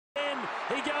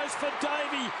He goes for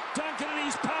Davey. Duncan in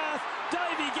his path.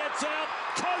 Davey gets out.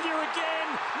 Collier again.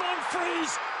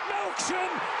 Monfries.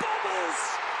 Milksham. Bombers.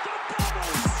 The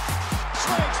Bombers.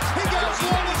 Swings. He goes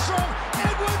long and strong.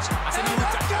 Edwards. And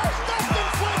up goes Dustin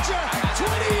Fletcher.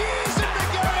 20 years in the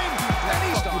game. And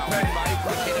he's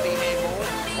Kennedy handball.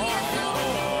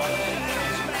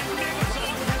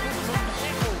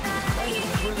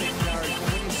 Really encouraging.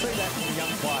 When you see that from a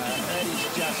young player, that is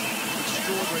just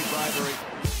extraordinary bravery.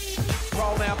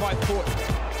 roll now by Foot.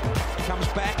 Comes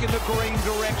back in the green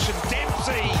direction.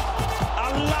 Dempsey.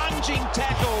 A lunging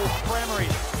tackle. Bremery.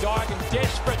 Diagon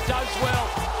desperate. Does well.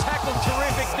 Tackle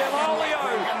terrific. Delolio.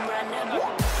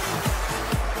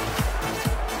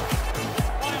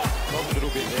 A little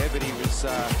bit there, but he was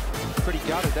pretty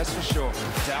gutted, that's for sure.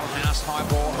 Dalhouse, high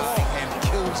ball, Hardingham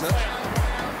kills it.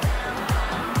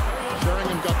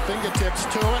 Sheringham got fingertips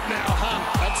to it. Now Hunt,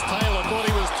 that's Taylor, thought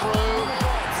he was through.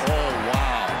 Oh,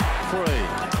 wow. Free.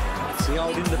 Is he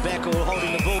holding the back or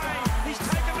holding the ball? He's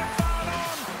taken the far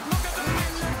on. Look at the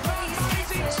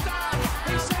amazing start.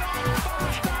 He set on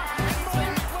faster.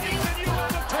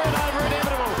 Turnover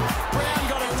inevitable. Brown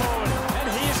got it forward. And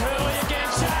here's Hurley again,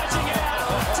 charging out.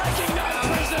 Taking no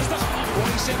prisoners.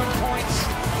 27 points.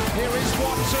 Here is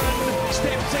Watson.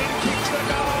 Steps in, kicks the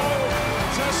goal.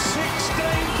 It's a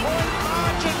 16-point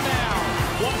margin now.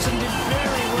 Watson did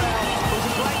very well. It was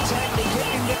a great tackle.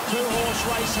 Keeping the two-horse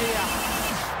race here.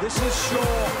 This is Shaw.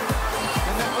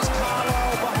 And that was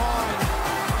Carlisle behind.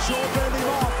 Shaw burned him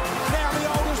off. Now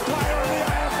the oldest player in the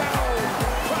AFL.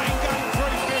 Playing gun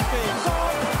 350.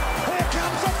 Here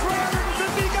comes the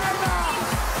 350 gamer.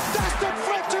 Dustin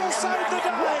Fletcher saved the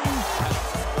day.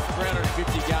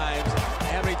 350 games.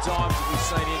 How many times have we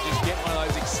seen him just get one of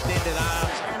those extended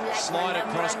arms, slide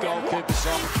across goalkeeper's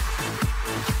side?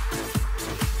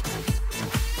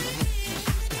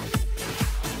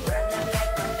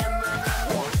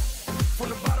 From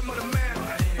the bottom of the map,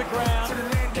 the ground,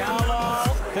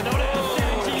 Carlisle, they're not out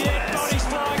of yet, bodies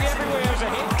flying everywhere. It was a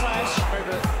head clash.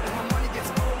 Well,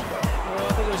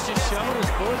 I think it was just shoulders,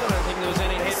 boys. I don't think there was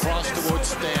any head. Cross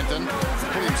towards Stanton,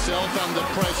 put himself under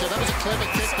pressure. That was a clever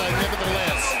kick though,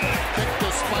 nevertheless. Kicked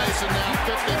to space and now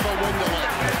 50 for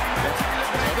Winderland.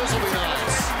 So this will be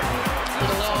nice. With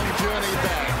a long journey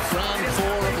back. Round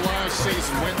 4 of last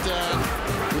season went down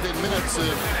within minutes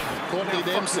of Courtney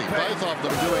Dempsey. Both of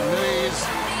them doing knees.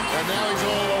 And now he's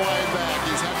all the way back.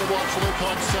 He's had to watch Luke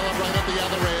Hodge celebrate at the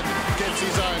other end. Gets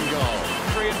his own goal.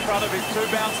 3 in front of him, 2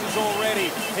 bounces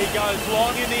already. He goes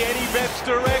long in the Eddie Betts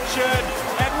direction.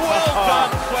 And well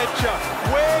done, Fletcher.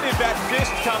 Where did that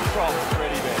disc come from,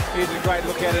 Eddie Betts? Here's a great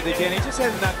look at it again. He just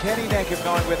has an uncanny knack of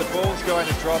knowing where the ball's going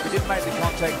to drop. He didn't make the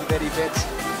contact with Eddie Betts.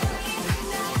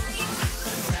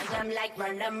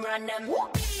 Run them. Run them.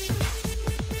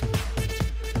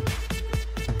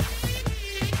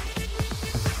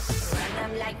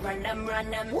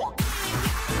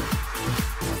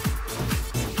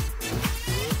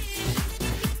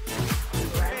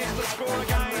 There's the score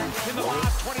again in the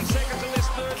last 20 seconds of this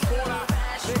third quarter.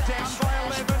 They're down by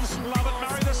 11. Love it,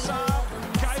 Murray the sub.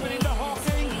 Gave it into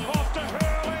Hocking. Off to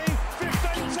Hurley.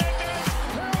 15 seconds.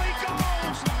 Hurley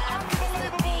goals.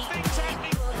 Unbelievable things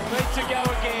happening. Need to go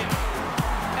again.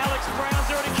 Alex Brown's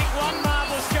already kicked one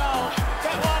marvellous goal.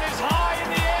 That one is high in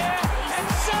the air, and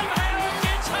somehow it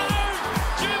gets home.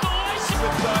 Jubilation.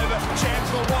 It's over.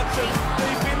 Chancellor Watson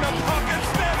deep in the pocket.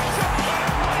 Steps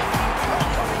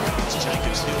It's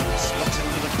Jacobs Hill. Slots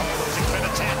into the corridors. A clever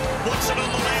tap. Watson on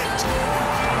the left.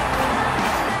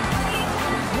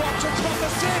 Watson's got the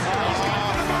set. He's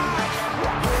got the mark.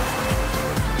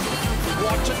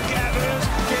 Watson gathers.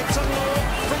 Gets a look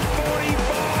from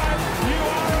 45. You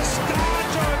are a star,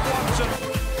 Joe Watson.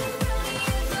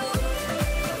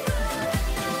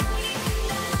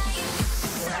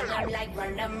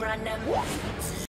 Run them.